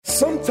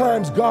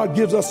sometimes God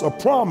gives us a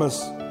promise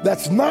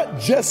that's not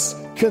just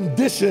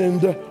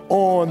conditioned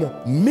on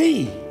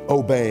me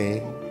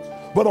obeying,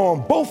 but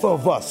on both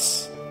of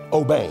us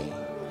obeying.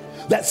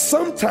 That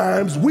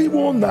sometimes we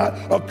will not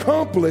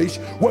accomplish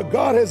what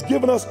God has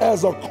given us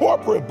as a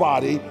corporate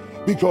body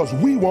because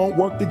we won't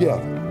work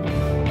together.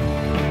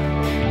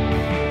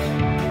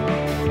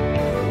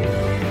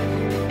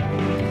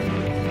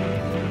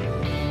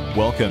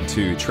 Welcome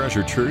to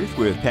Treasure Truth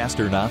with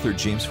Pastor and author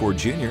James Ford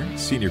Jr.,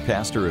 Senior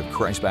Pastor of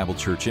Christ Bible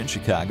Church in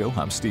Chicago.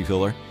 I'm Steve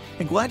Hiller,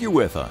 and glad you're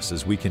with us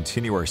as we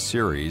continue our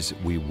series,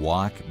 We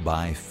Walk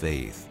by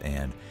Faith.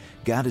 And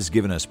God has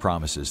given us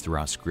promises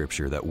throughout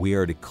Scripture that we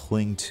are to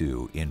cling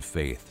to in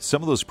faith.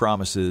 Some of those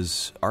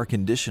promises are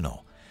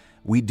conditional.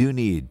 We do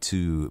need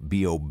to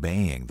be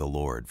obeying the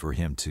Lord for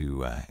Him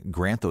to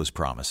grant those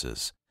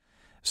promises.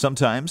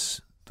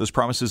 Sometimes those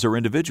promises are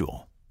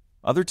individual.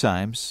 Other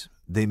times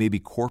they may be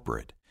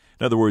corporate.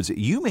 In other words,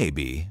 you may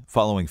be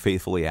following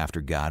faithfully after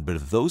God, but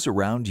if those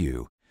around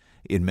you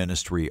in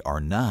ministry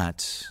are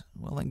not,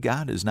 well, then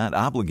God is not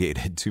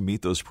obligated to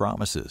meet those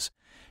promises.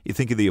 You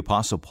think of the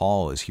Apostle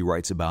Paul as he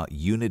writes about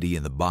unity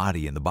in the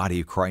body and the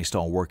body of Christ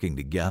all working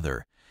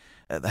together.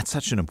 That's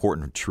such an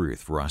important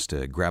truth for us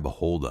to grab a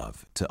hold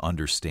of, to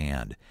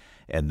understand,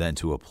 and then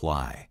to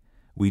apply.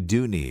 We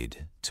do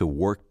need to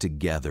work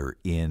together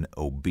in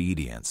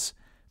obedience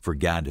for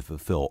God to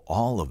fulfill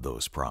all of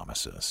those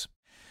promises.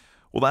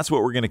 Well, that's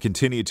what we're going to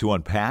continue to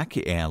unpack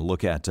and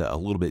look at a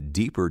little bit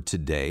deeper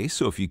today.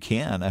 So if you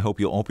can, I hope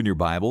you'll open your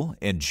Bible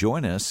and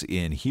join us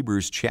in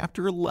Hebrews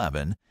chapter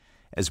 11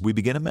 as we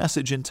begin a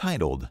message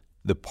entitled,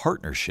 The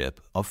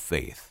Partnership of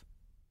Faith.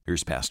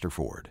 Here's Pastor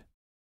Ford.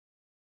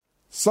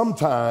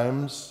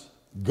 Sometimes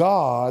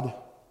God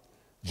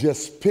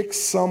just picks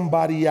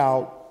somebody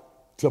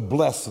out to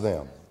bless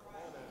them.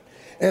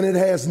 And it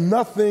has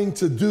nothing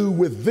to do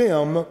with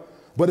them,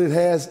 but it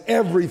has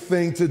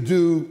everything to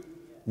do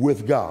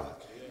with God.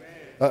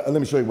 Let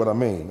me show you what I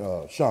mean.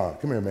 Sean,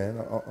 come here, man.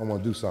 I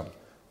want to do something.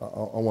 I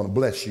want to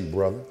bless you,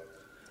 brother.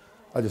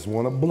 I just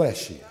want to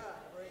bless you.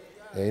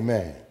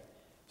 Amen.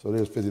 So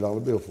there's a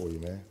 $50 bill for you,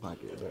 man.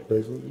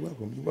 Praise the Lord. You're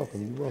welcome. You're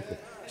welcome. You're welcome.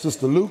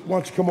 Sister Luke, why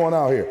don't you come on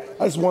out here?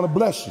 I just want to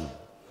bless you.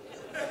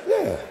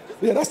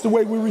 Yeah, that's the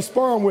way we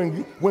respond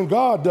when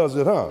God does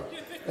it, huh?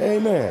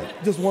 Amen.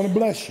 Just want to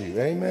bless you.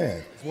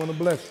 Amen. Just want to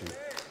bless you.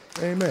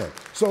 Amen.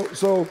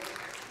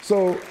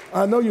 So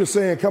I know you're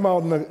saying come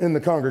out in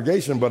the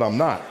congregation, but I'm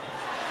not.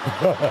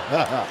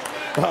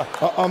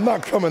 I'm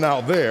not coming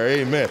out there.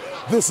 Amen.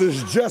 This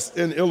is just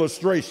an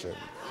illustration.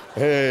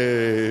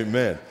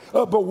 Amen.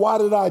 But why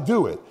did I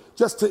do it?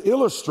 Just to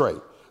illustrate.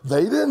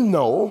 They didn't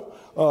know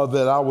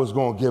that I was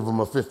going to give them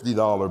a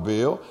 $50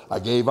 bill. I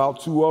gave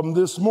out 2 of them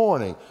this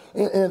morning.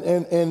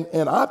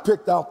 And I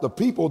picked out the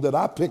people that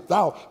I picked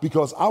out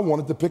because I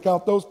wanted to pick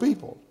out those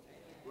people.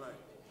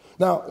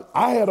 Now,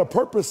 I had a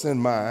purpose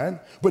in mind,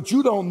 but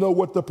you don't know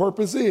what the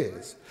purpose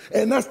is.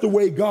 And that's the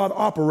way God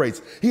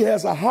operates. He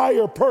has a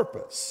higher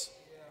purpose.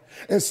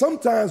 And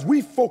sometimes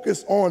we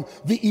focus on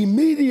the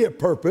immediate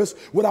purpose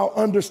without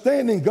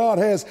understanding God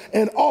has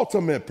an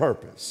ultimate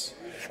purpose.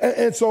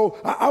 And so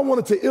I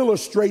wanted to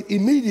illustrate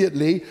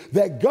immediately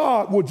that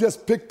God will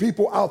just pick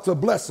people out to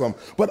bless them.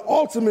 But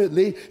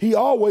ultimately, He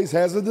always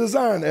has a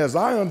design. As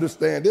I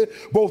understand it,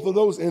 both of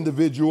those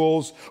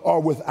individuals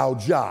are without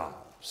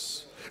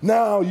jobs.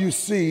 Now you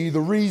see the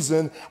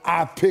reason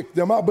I picked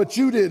them out, but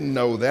you didn't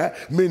know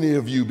that. Many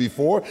of you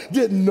before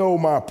didn't know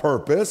my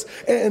purpose,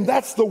 and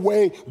that's the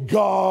way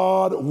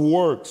God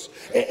works.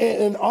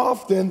 And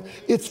often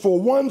it's for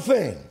one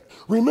thing.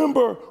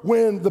 Remember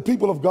when the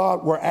people of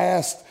God were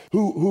asked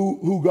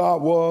who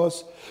God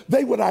was?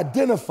 They would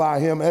identify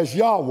Him as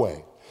Yahweh.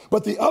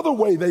 But the other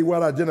way they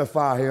would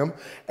identify Him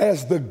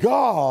as the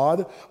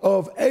God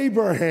of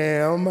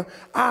Abraham,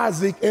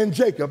 Isaac, and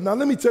Jacob. Now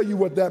let me tell you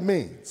what that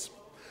means.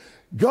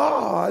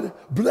 God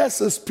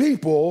blesses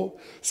people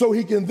so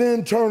He can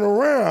then turn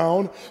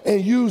around and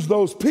use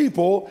those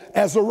people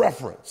as a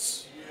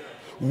reference.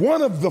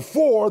 One of the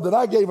 4 that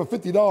I gave a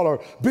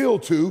 $50 bill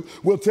to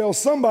will tell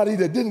somebody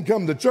that didn't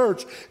come to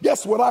church,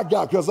 guess what I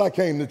got because I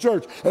came to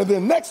church. And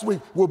then next week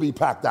we'll be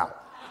packed out.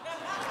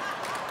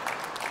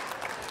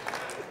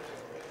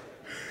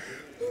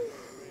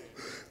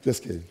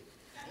 Just kidding.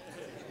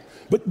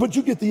 But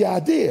you get the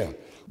idea.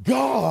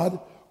 God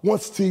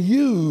wants to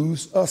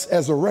use us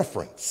as a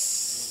reference.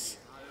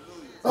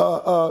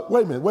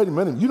 Wait a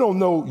minute. You don't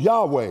know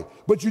Yahweh,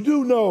 but you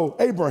do know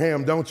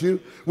Abraham, don't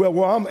you?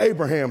 Well, I'm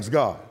Abraham's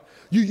God.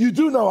 You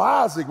do know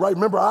Isaac, right?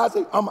 Remember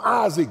Isaac? I'm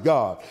Isaac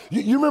God.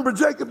 You remember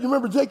Jacob? You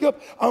remember Jacob?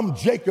 I'm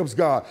Jacob's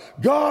God.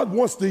 God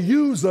wants to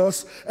use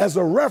us as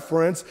a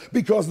reference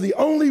because the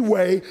only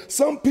way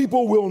some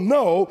people will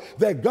know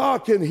that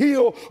God can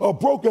heal a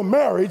broken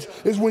marriage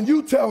is when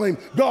you tell him,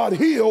 God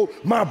healed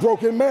my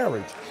broken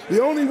marriage.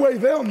 The only way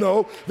they'll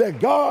know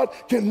that God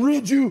can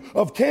rid you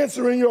of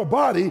cancer in your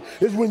body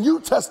is when you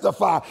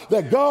testify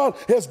that God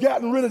has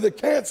gotten rid of the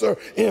cancer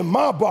in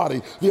my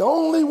body. The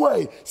only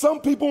way some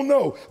people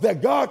know that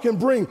that God can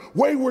bring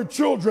wayward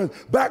children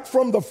back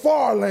from the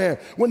far land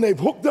when they've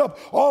hooked up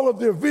all of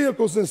their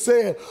vehicles and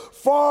said,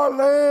 far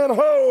land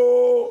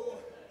ho,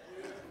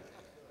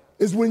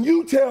 is when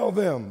you tell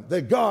them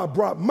that God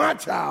brought my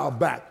child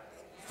back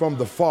from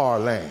the far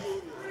land.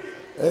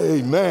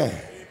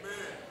 Amen.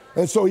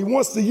 And so he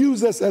wants to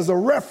use us as a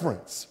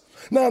reference.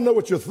 Now I know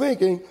what you're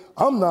thinking.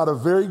 I'm not a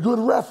very good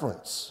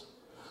reference.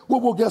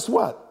 Well, guess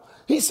what?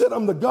 He said,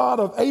 I'm the God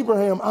of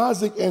Abraham,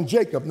 Isaac, and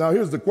Jacob. Now,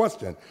 here's the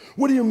question.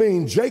 What do you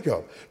mean,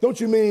 Jacob? Don't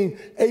you mean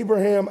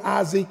Abraham,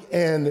 Isaac,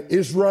 and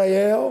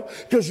Israel?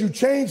 Because you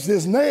changed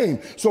his name.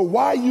 So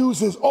why use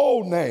his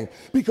old name?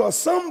 Because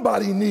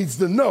somebody needs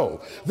to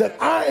know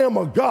that I am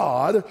a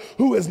God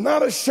who is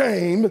not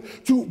ashamed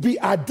to be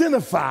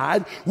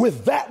identified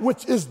with that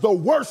which is the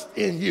worst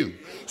in you.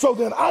 So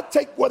then I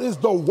take what is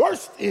the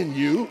worst in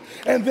you,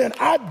 and then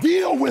I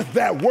deal with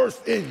that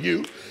worst in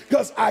you,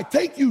 because I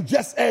take you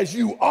just as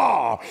you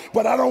are,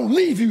 but I don't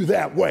leave you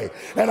that way.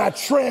 And I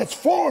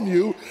transform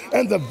you,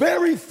 and the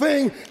very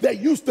thing that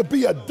used to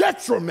be a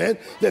detriment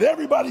that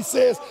everybody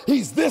says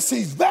he's this,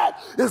 he's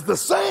that, is the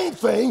same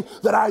thing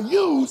that I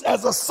use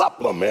as a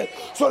supplement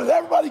so that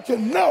everybody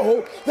can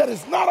know that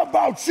it's not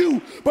about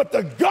you, but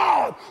the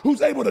God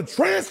who's able to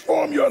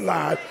transform your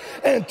life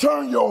and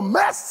turn your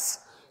mess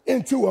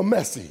into a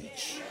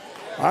message.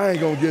 I ain't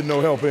gonna get no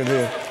help in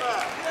here.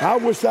 I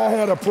wish I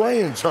had a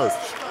praying church.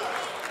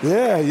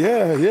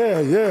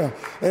 Yeah.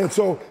 And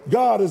so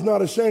God is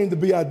not ashamed to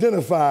be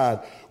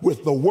identified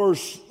with the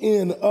worst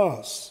in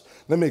us.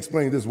 Let me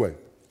explain this way.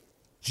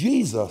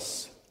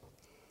 Jesus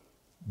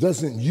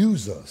doesn't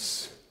use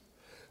us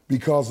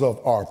because of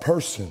our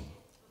person.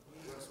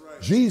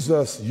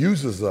 Jesus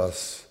uses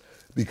us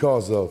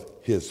because of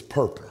his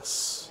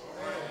purpose.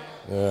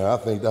 Yeah, I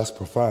think that's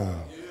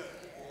profound.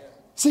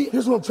 See,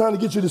 here's what I'm trying to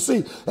get you to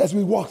see as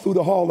we walk through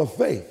the hall of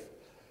faith.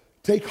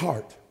 Take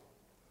heart.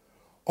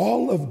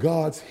 All of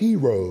God's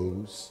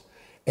heroes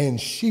and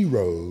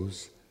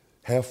sheroes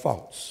have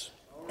faults.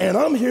 And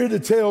I'm here to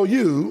tell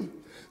you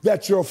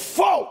that your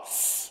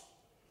faults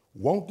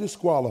won't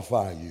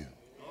disqualify you.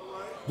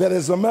 That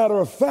as a matter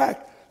of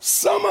fact,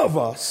 some of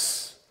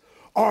us,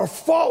 our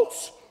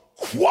faults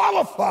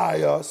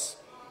qualify us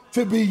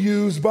to be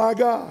used by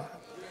God.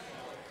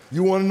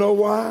 You want to know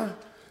why?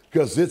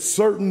 Because it's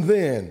certain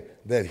then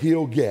that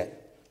he'll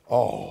get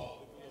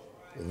all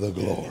the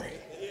glory.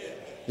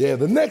 Yeah,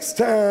 the next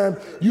time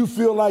you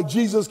feel like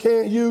Jesus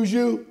can't use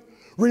you,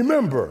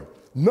 remember,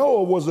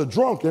 Noah was a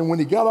drunk, and when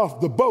he got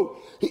off the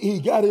boat, he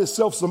got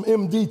himself some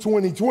MD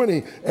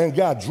 2020 and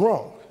got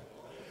drunk.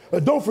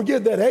 Don't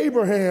forget that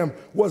Abraham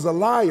was a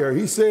liar.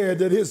 He said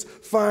that his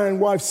fine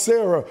wife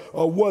Sarah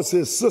was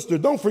his sister.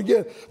 Don't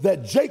forget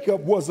that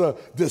Jacob was a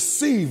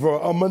deceiver,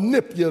 a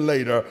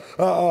manipulator,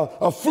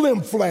 a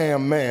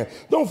flim-flam man.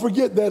 Don't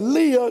forget that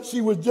Leah, she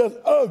was just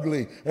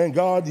ugly, and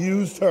God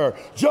used her.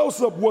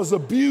 Joseph was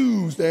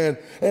abused and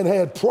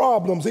had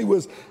problems. He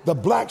was the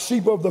black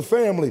sheep of the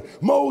family.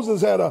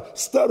 Moses had a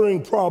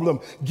stuttering problem.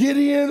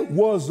 Gideon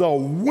was a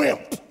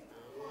wimp.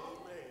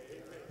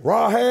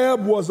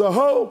 Rahab was a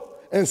hoe.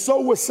 And so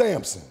was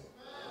Samson.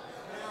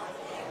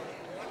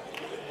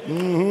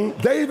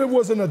 David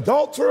was an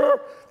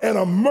adulterer and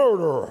a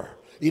murderer.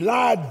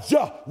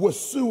 Elijah was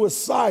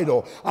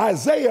suicidal.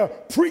 Isaiah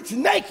preached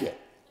naked.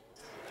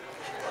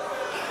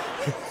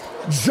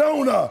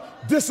 Jonah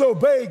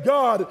disobeyed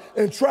God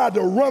and tried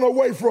to run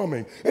away from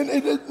him. And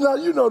now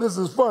you know this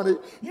is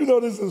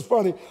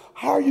funny.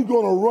 How are you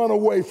going to run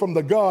away from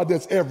the God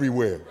that's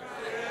everywhere?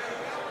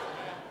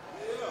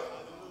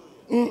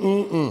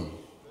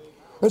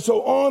 And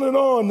so on and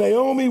on,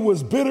 Naomi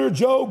was bitter,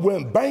 Job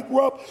went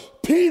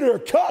bankrupt, Peter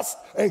cussed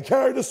and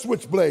carried a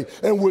switchblade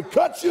and would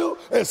cut you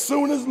as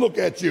soon as look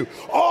at you.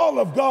 All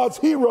of God's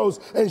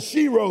heroes and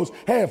sheroes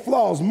had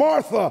flaws.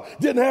 Martha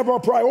didn't have her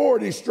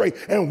priorities straight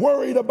and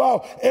worried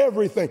about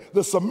everything.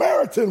 The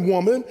Samaritan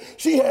woman,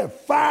 she had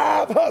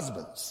 5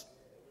 husbands.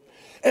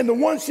 And the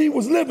one she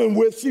was living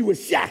with, she was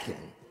shacking.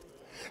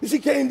 And she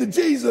came to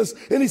Jesus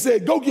and he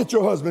said, go get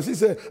your husband. She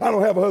said, I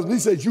don't have a husband. He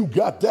said, you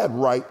got that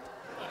right.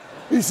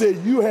 He said,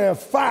 you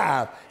have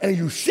 5 and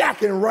you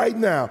shacking right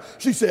now.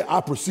 She said,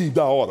 I perceive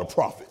thou art a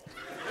prophet.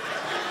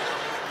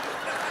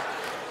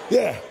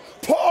 Yeah.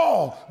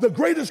 Paul, the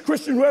greatest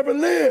Christian who ever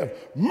lived,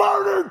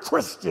 murdered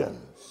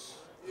Christians.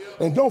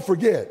 And don't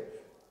forget,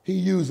 he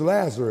used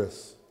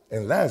Lazarus,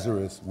 and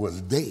Lazarus was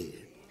dead.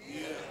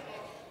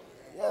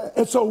 Yeah.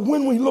 And so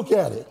when we look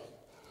at it,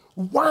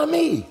 why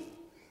me?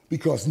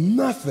 Because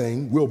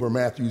nothing, Wilbur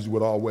Matthews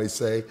would always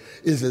say,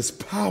 is as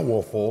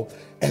powerful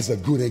as a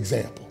good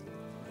example.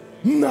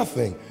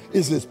 Nothing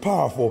is as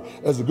powerful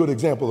as a good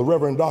example. The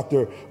Reverend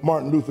Dr.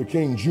 Martin Luther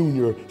King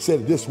Jr.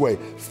 said it this way: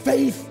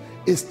 faith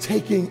is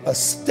taking a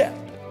step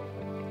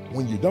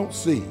when you don't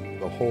see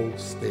the whole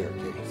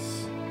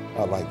staircase.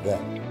 I like that.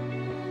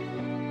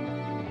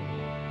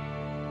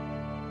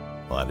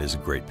 Well, that is a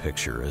great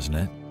picture, isn't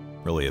it?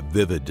 Really a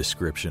vivid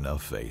description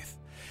of faith.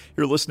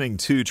 You're listening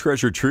to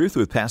Treasure Truth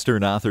with pastor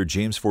and author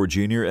James Ford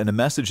Jr. and a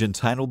message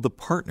entitled The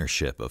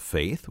Partnership of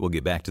Faith. We'll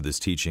get back to this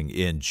teaching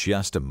in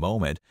just a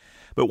moment,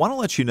 but want to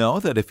let you know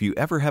that if you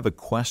ever have a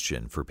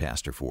question for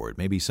Pastor Ford,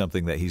 maybe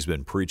something that he's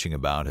been preaching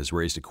about has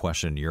raised a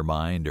question in your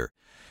mind, or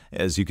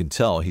as you can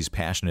tell, he's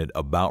passionate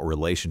about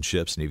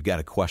relationships and you've got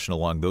a question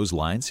along those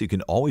lines, you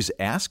can always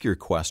ask your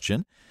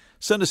question.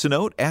 Send us a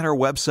note at our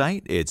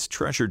website. It's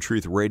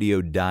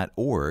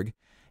treasuretruthradio.org.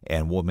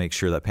 And we'll make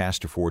sure that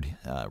Pastor Ford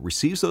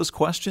receives those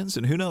questions,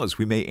 and who knows,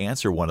 we may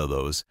answer one of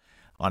those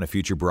on a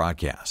future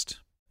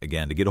broadcast.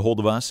 Again, to get a hold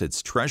of us,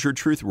 it's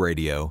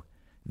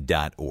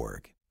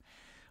treasuretruthradio.org.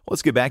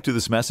 Let's get back to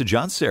this message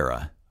on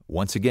Sarah.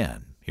 Once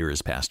again, here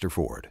is Pastor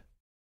Ford.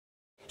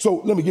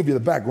 So let me give you the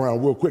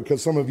background real quick,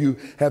 because some of you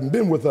haven't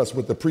been with us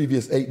with the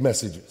previous 8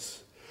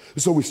 messages.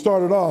 So we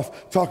started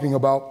off talking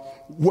about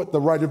what the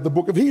writer of the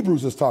book of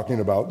Hebrews is talking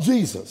about,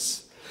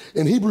 Jesus.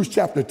 In Hebrews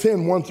chapter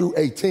 10, 1 through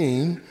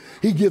 18,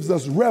 he gives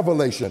us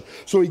revelation.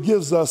 So he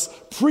gives us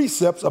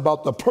precepts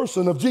about the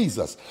person of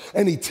Jesus.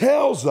 And he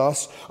tells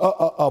us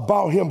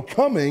about him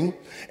coming,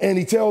 and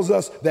he tells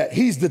us that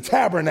he's the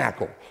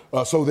tabernacle.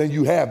 So then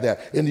you have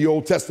that in the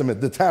Old Testament.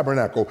 The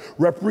tabernacle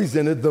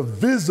represented the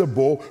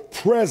visible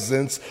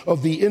presence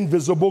of the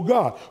invisible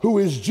God, who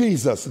is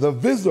Jesus, the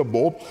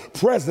visible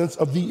presence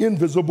of the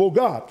invisible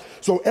God.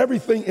 So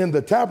everything in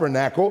the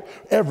tabernacle,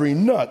 every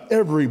nut,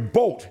 every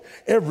bolt,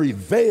 every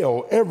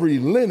veil, every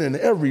linen,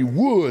 every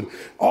wood,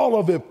 all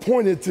of it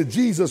pointed to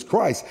Jesus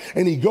Christ.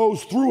 And he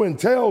goes through and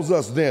tells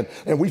us then,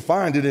 and we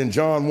find it in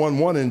John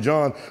 1:1 and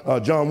John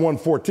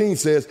 1:14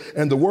 says,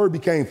 and the word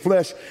became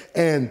flesh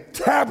and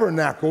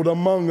tabernacled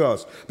among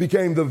us,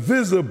 became the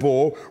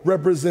visible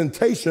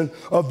representation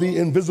of the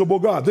invisible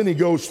God. Then he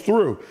goes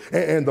through,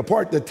 and the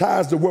part that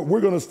ties to what we're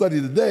going to study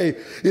today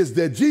is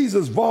that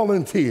Jesus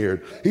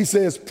volunteered. He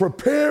says,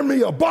 prepare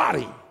me a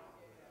body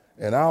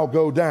and I'll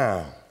go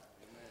down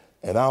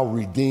and I'll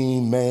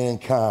redeem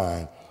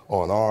mankind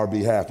on our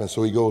behalf. And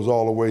so he goes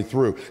all the way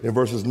through. In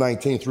verses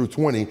 19 through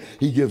 20,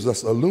 he gives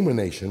us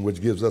illumination,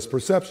 which gives us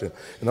perception.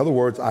 In other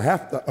words, I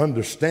have to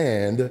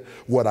understand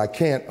what I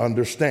can't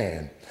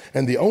understand.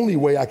 And the only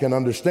way I can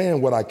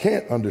understand what I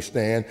can't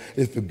understand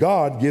is if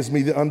God gives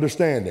me the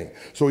understanding.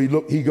 So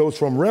he goes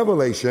from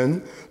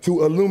revelation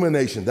to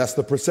illumination. That's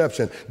the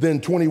perception.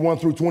 Then 21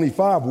 through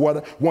 25,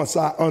 once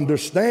I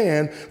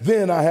understand,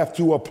 then I have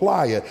to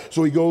apply it.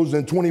 So he goes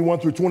in 21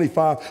 through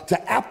 25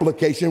 to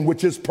application,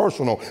 which is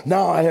personal.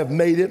 Now I have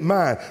made it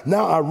mine.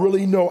 Now I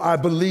really know I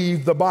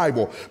believe the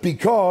Bible,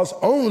 because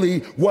only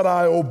what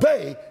I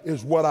obey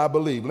is what I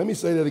believe. Let me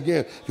say that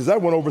again, because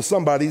that went over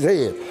somebody's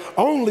head.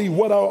 Only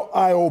what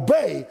I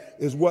obey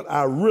is what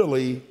I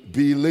really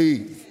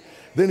believe.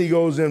 Then he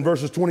goes in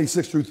verses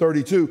 26 through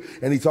 32,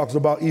 and he talks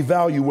about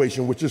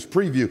evaluation, which is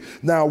preview.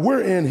 Now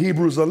we're in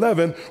Hebrews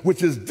 11,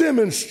 which is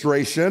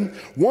demonstration.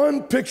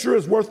 One picture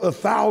is worth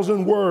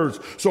 1,000 words.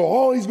 So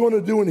all he's going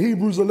to do in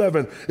Hebrews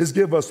 11 is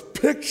give us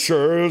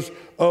pictures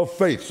of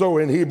faith. So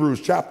in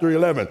Hebrews chapter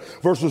 11,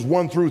 verses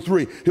 1 through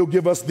 3, he'll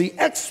give us the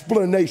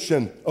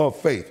explanation of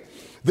faith.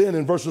 Then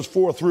in verses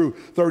 4 through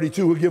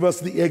 32, he'll give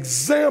us the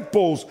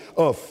examples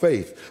of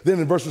faith. Then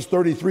in verses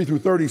 33 through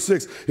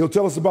 36, he'll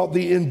tell us about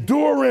the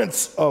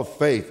endurance of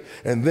faith.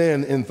 And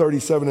then in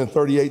 37 and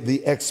 38,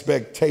 the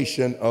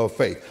expectation of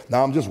faith.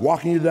 Now I'm just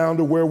walking you down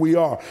to where we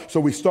are. So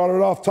we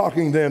started off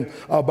talking then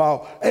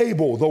about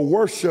Abel, the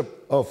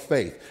worship of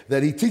faith,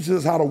 that he teaches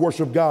us how to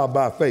worship God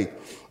by faith.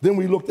 Then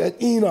we looked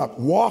at Enoch,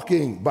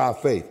 walking by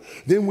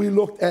faith. Then we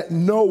looked at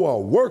Noah,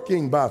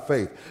 working by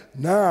faith.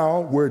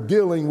 Now we're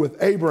dealing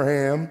with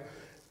Abraham,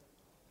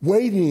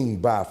 waiting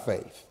by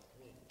faith.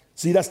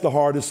 See, that's the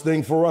hardest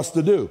thing for us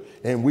to do.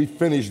 And we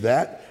finished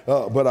that.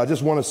 But I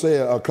just want to say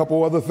a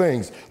couple other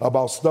things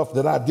about stuff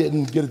that I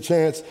didn't get a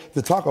chance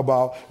to talk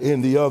about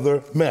in the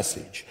other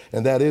message.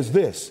 And that is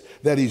this,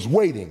 that he's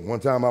waiting. One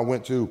time I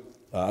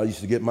used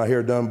to get my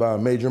hair done by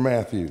Major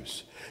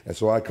Matthews. And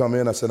so I come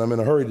in, I said, I'm in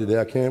a hurry today.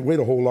 I can't wait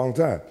a whole long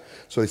time.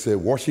 So they said,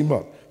 wash him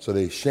up. So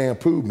they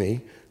shampooed me.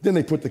 Then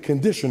they put the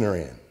conditioner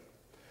in.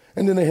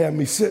 And then they had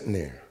me sitting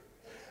there.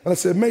 And I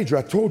said, Major,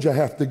 I told you I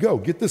have to go.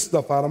 Get this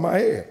stuff out of my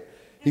hair.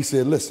 He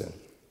said, listen,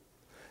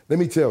 let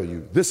me tell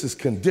you, this is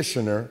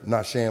conditioner,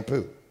 not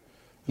shampoo.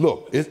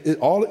 Look,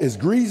 it's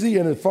greasy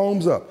and it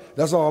foams up.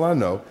 That's all I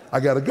know.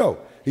 I got to go.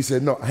 He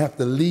said, no, I have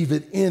to leave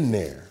it in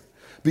there.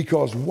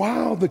 Because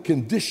while the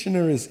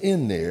conditioner is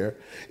in there,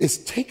 it's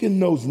taking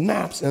those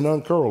naps and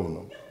uncurling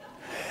them.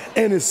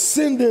 And it's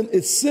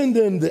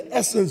sending the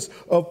essence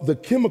of the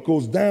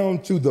chemicals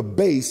down to the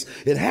base.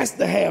 It has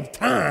to have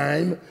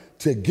time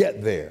to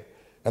get there.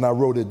 And I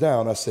wrote it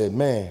down. I said,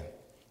 man,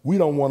 we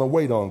don't want to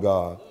wait on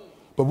God,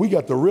 but we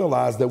got to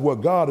realize that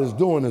what God is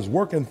doing is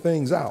working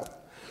things out,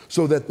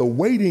 so that the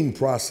waiting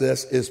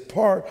process is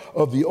part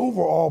of the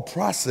overall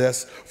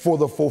process for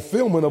the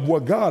fulfillment of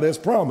what God has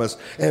promised.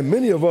 And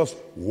many of us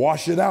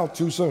wash it out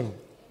too soon.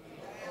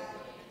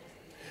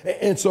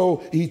 And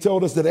so he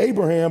told us that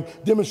Abraham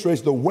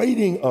demonstrates the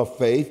waiting of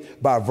faith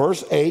by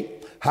verse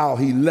 8, how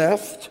he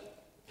left,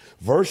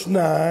 verse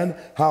 9,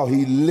 how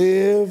he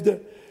lived,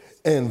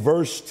 and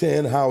verse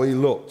 10, how he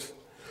looked.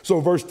 So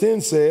verse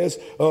 10 says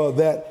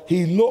that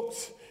he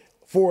looked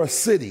for a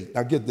city.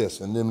 Now get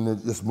this, and then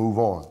let's move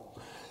on.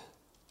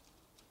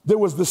 There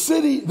was the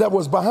city that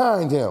was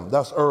behind him.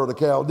 That's Ur of the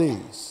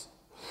Chaldees.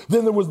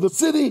 Then there was the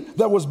city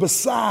that was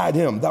beside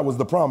him. That was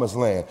the promised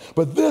land.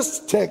 But this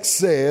text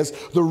says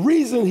the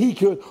reason he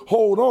could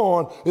hold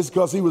on is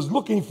because he was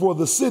looking for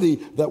the city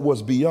that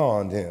was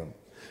beyond him.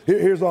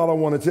 Here's all I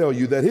want to tell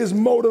you, that his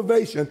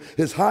motivation,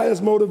 his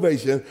highest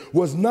motivation,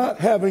 was not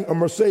having a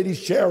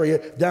Mercedes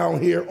chariot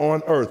down here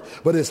on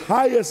earth, but his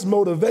highest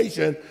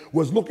motivation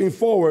was looking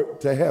forward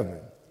to heaven.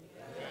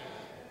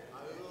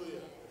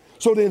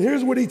 So then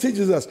here's what he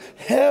teaches us.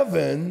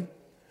 Heaven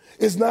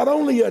is not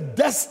only a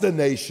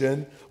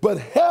destination, but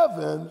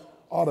heaven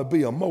ought to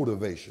be a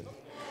motivation.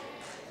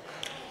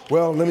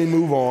 Well, let me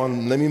move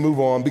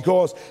on,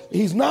 because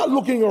he's not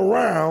looking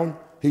around,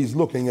 he's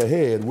looking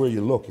ahead. Where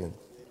you looking?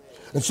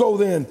 And so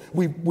then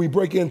we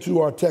break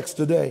into our text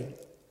today.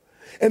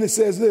 And it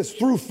says this: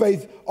 through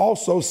faith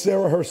also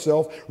Sarah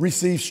herself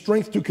received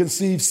strength to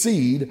conceive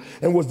seed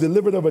and was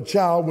delivered of a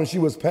child when she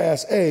was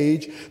past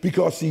age,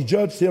 because she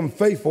judged him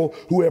faithful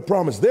who had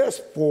promised.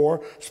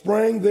 Therefore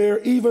sprang there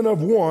even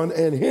of one,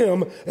 and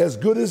him as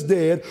good as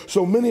dead,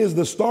 so many as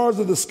the stars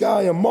of the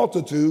sky in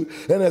multitude,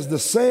 and as the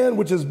sand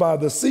which is by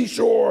the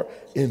seashore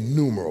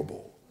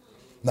innumerable.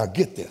 Now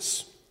get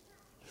this,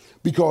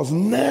 because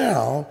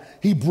now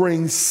he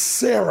brings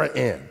Sarah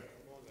in.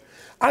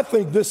 I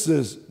think this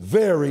is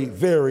very,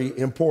 very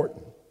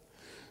important,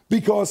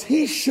 because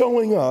he's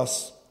showing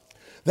us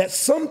that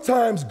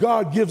sometimes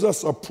God gives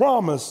us a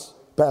promise,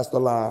 Pastor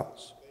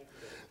Lyles,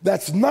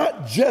 that's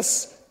not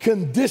just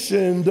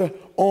conditioned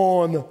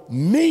on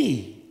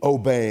me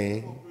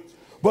obeying,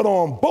 but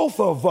on both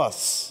of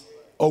us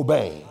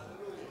obeying.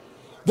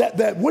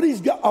 That what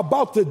he's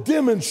about to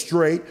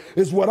demonstrate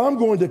is what I'm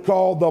going to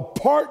call the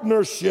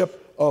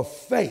partnership of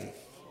faith.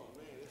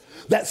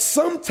 That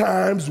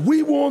sometimes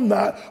we will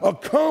not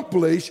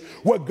accomplish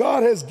what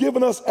God has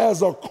given us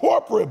as a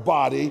corporate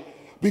body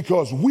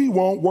because we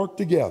won't work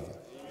together.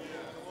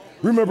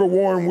 Remember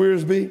Warren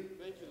Wiersbe?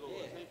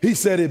 He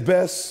said it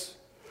best: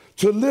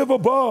 to live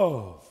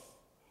above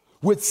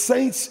with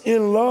saints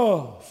in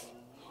love,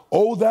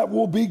 oh, that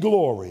will be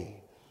glory.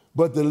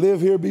 But to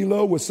live here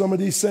below with some of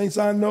these saints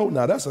I know,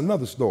 now that's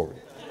another story.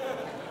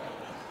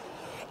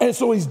 And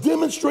so he's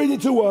demonstrating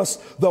to us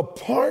the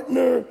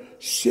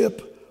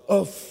partnership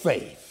of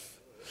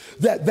faith.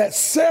 That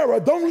Sarah,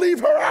 don't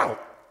leave her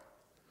out.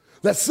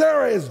 That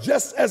Sarah is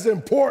just as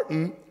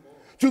important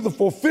to the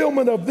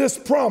fulfillment of this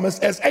promise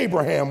as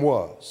Abraham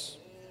was,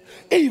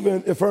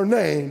 even if her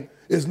name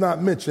is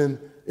not mentioned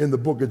in the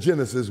book of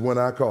Genesis when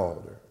I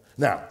called her.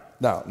 Now,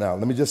 let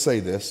me just say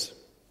this.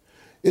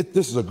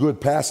 This is a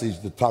good passage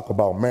to talk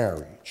about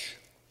marriage,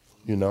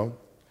 you know.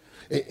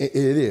 It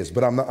is,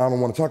 but I don't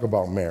want to talk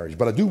about marriage.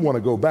 But I do want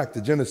to go back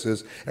to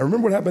Genesis. And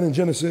remember what happened in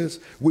Genesis?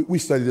 We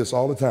study this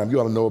all the time. You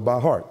ought to know it by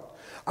heart.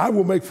 I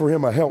will make for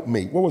him a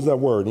helpmeet. What was that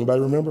word?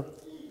 Anybody remember?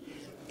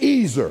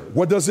 Ezer.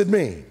 What does it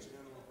mean?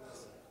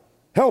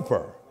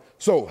 Helper.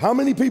 So how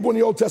many people in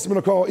the Old Testament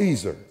are called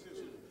Ezer?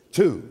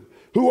 Two.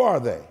 Who are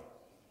they?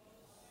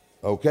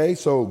 Okay,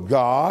 so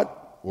God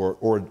or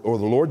the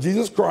Lord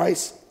Jesus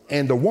Christ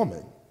and a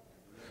woman.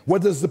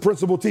 What does the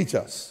principle teach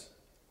us?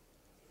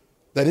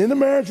 That in a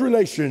marriage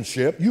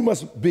relationship, you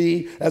must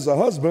be, as a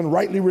husband,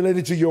 rightly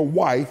related to your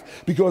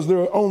wife, because there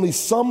are only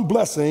some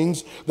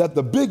blessings that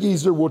the big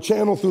Ezer will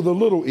channel through the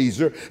little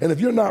Ezer. And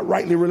if you're not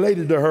rightly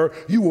related to her,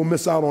 you will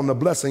miss out on the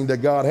blessing that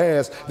God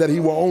has, that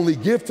he will only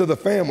give to the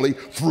family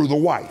through the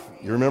wife.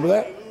 You remember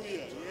that?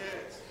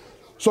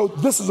 So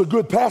this is a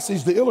good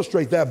passage to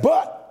illustrate that.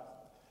 But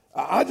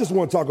I just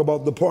want to talk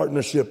about the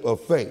partnership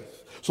of faith.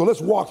 So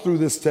let's walk through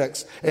this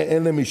text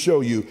and let me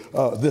show you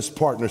this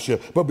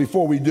partnership. But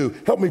before we do,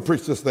 help me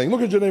preach this thing.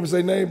 Look at your neighbor and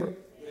say, neighbor,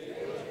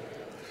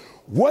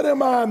 what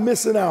am I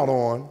missing out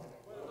on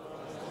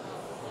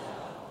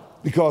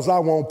because I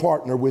won't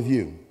partner with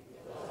you?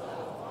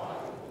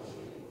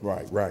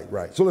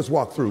 Right. So let's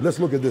walk through. Let's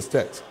look at this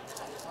text.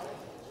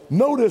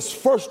 Notice,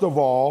 first of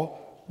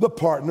all, the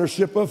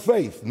partnership of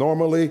faith.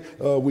 Normally,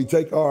 we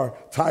take our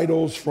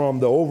titles from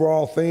the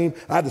overall theme.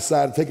 I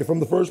decided to take it from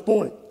the first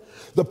point.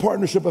 The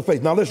partnership of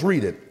faith. Now let's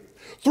read it.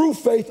 Through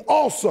faith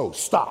also,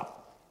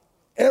 stop.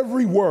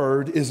 Every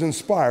word is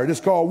inspired. It's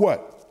called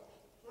what?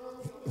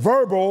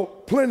 Verbal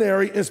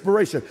plenary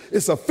inspiration.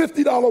 It's a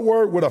 $50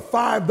 word with a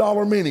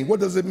 $5 meaning. What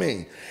does it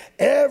mean?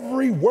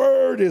 Every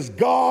word is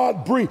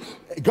God breathed.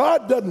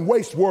 God doesn't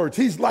waste words.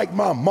 He's like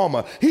my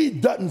mama. He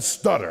doesn't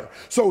stutter.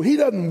 So he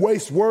doesn't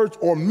waste words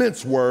or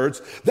mince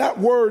words. That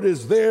word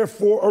is there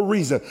for a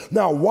reason.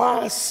 Now,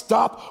 why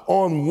stop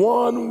on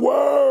one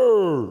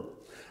word?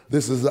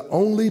 This is the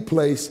only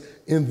place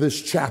in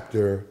this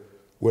chapter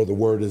where the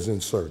word is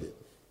inserted.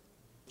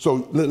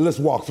 So let's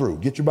walk through.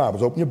 Get your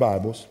Bibles. Open your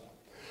Bibles.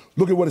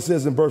 Look at what it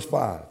says in verse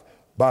 5.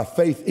 By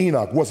faith,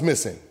 Enoch. What's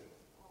missing?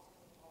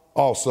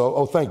 Also.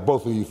 Oh, thank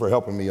both of you for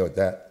helping me with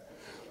that.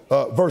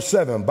 Verse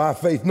 7. By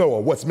faith,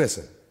 Noah. What's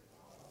missing?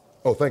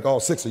 Oh, thank all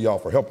 6 of y'all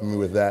for helping me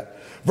with that.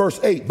 Verse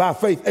 8, by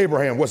faith,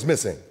 Abraham, what's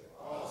missing?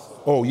 Awesome.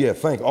 Oh, yeah,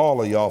 thank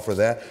all of y'all for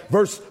that.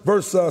 Verse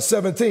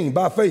 17,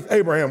 by faith,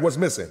 Abraham, what's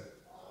missing?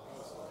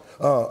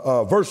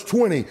 Awesome. Verse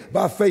 20,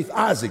 by faith,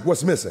 Isaac,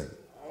 what's missing?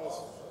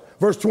 Awesome.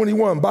 Verse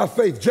 21, by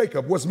faith,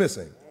 Jacob, what's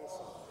missing?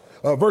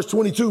 Awesome. Verse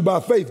 22, by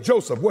faith,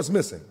 Joseph, what's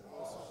missing?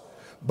 Awesome.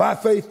 By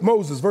faith,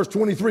 Moses, verse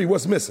 23,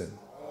 what's missing?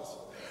 Awesome.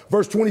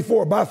 Verse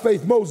 24, by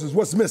faith, Moses,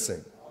 what's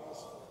missing?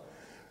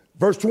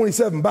 Verse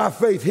 27, by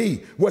faith,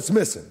 he, what's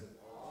missing?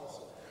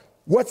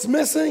 What's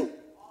missing?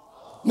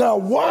 Now,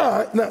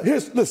 why? Now,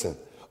 listen,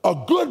 a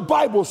good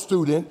Bible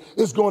student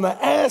is going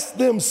to ask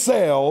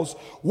themselves,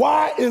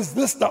 why is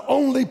this the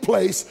only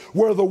place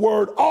where the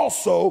word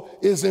also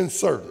is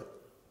inserted?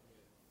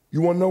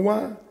 You want to know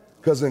why?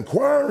 Because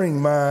inquiring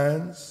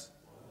minds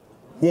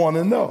want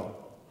to know.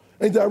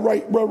 Ain't that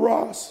right, Brother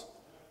Ross?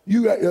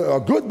 A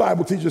good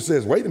Bible teacher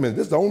says, wait a minute,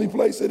 this is the only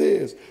place it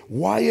is.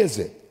 Why is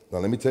it? Now,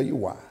 let me tell you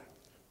why.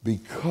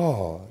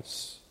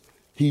 Because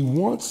he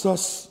wants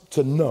us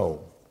to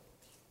know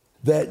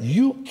that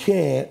you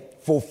can't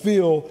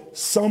fulfill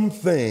some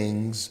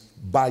things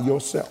by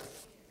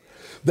yourself.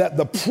 That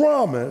the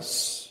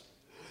promise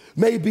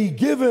may be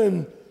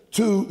given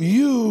to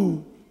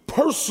you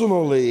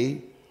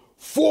personally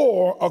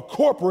for a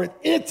corporate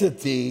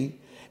entity,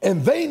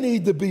 and they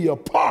need to be a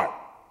part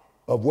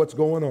of what's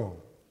going on.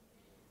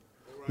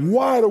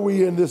 Why are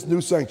we in this new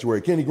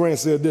sanctuary? Kenny Grant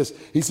said this.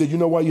 He said, you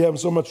know why you're having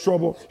so much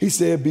trouble? He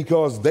said,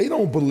 because they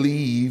don't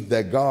believe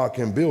that God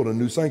can build a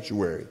new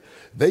sanctuary.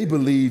 They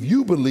believe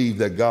you believe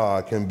that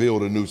God can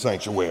build a new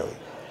sanctuary.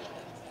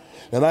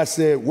 And I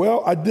said,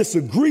 well, I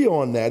disagree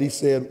on that. He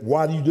said,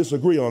 why do you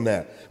disagree on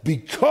that?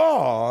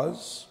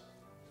 Because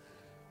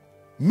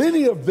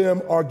many of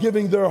them are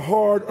giving their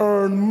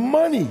hard-earned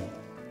money,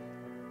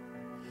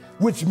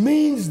 which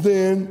means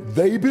then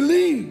they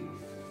believe.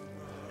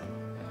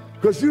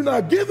 Because you're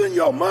not giving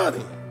your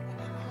money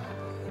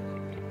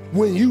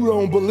when you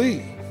don't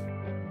believe.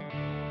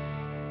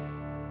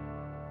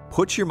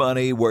 Put your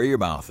money where your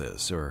mouth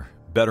is, or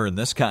better in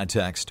this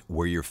context,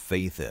 where your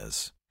faith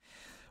is.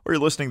 We're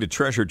listening to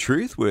Treasured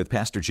Truth with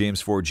Pastor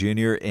James Ford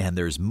Jr., and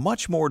there's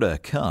much more to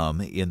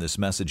come in this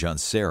message on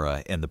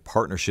Sarah and the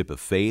partnership of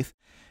faith.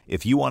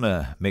 If you want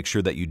to make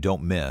sure that you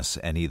don't miss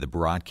any of the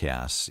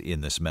broadcasts in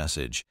this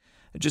message,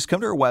 just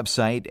come to our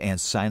website and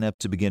sign up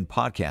to begin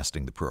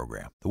podcasting the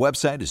program. The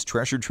website is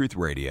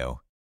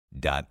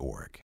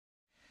treasuredtruthradio.org.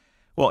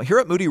 Well, here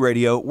at Moody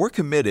Radio, we're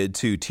committed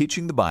to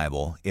teaching the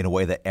Bible in a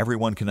way that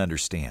everyone can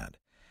understand,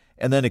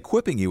 and then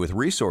equipping you with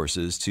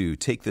resources to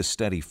take this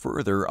study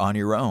further on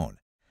your own.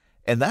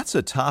 And that's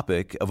a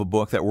topic of a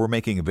book that we're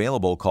making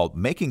available called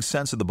Making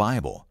Sense of the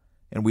Bible,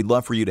 and we'd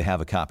love for you to have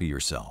a copy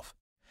yourself.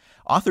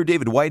 Author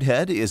David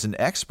Whitehead is an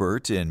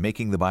expert in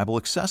making the Bible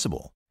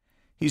accessible.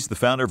 He's the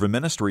founder of a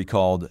ministry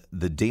called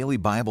The Daily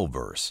Bible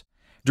Verse,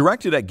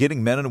 directed at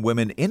getting men and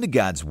women into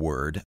God's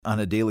Word on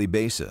a daily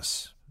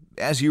basis.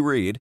 As you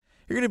read,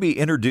 you're going to be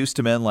introduced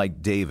to men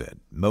like David,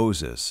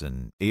 Moses,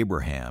 and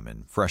Abraham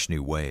in fresh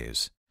new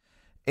ways.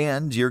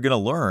 And you're going to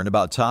learn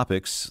about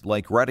topics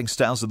like writing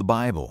styles of the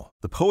Bible,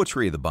 the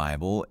poetry of the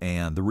Bible,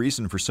 and the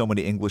reason for so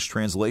many English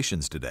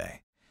translations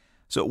today.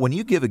 So when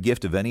you give a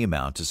gift of any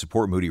amount to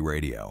support Moody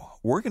Radio,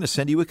 we're going to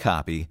send you a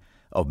copy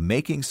of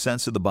Making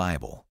Sense of the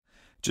Bible.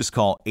 Just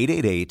call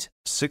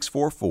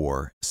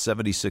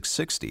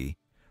 888-644-7660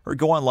 or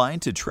go online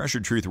to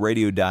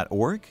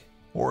treasuredtruthradio.org.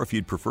 Or if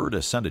you'd prefer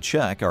to send a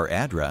check, our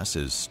address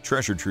is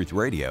Treasured Truth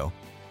Radio,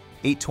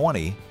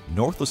 820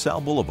 North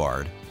LaSalle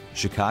Boulevard,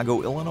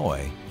 Chicago,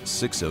 Illinois,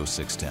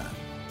 60610.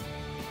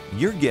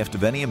 Your gift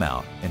of any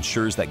amount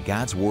ensures that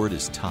God's Word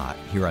is taught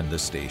here on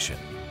this station.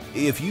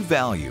 If you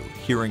value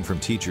hearing from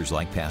teachers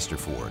like Pastor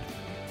Ford,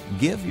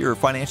 give your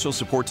financial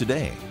support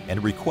today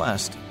and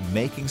request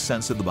Making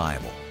Sense of the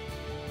Bible.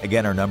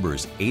 Again, our number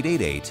is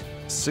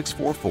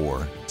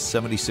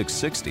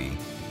 888-644-7660,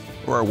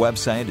 or our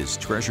website is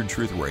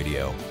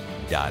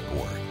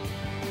treasuredtruthradio.org.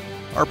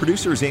 Our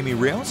producer is Amy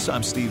Rios.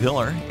 I'm Steve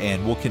Hiller,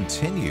 and we'll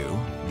continue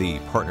the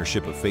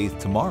Partnership of Faith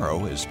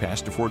tomorrow as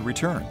Pastor Ford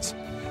returns.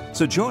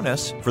 So join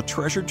us for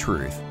Treasured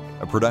Truth,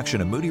 a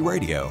production of Moody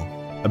Radio,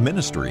 a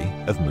ministry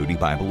of Moody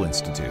Bible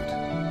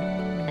Institute.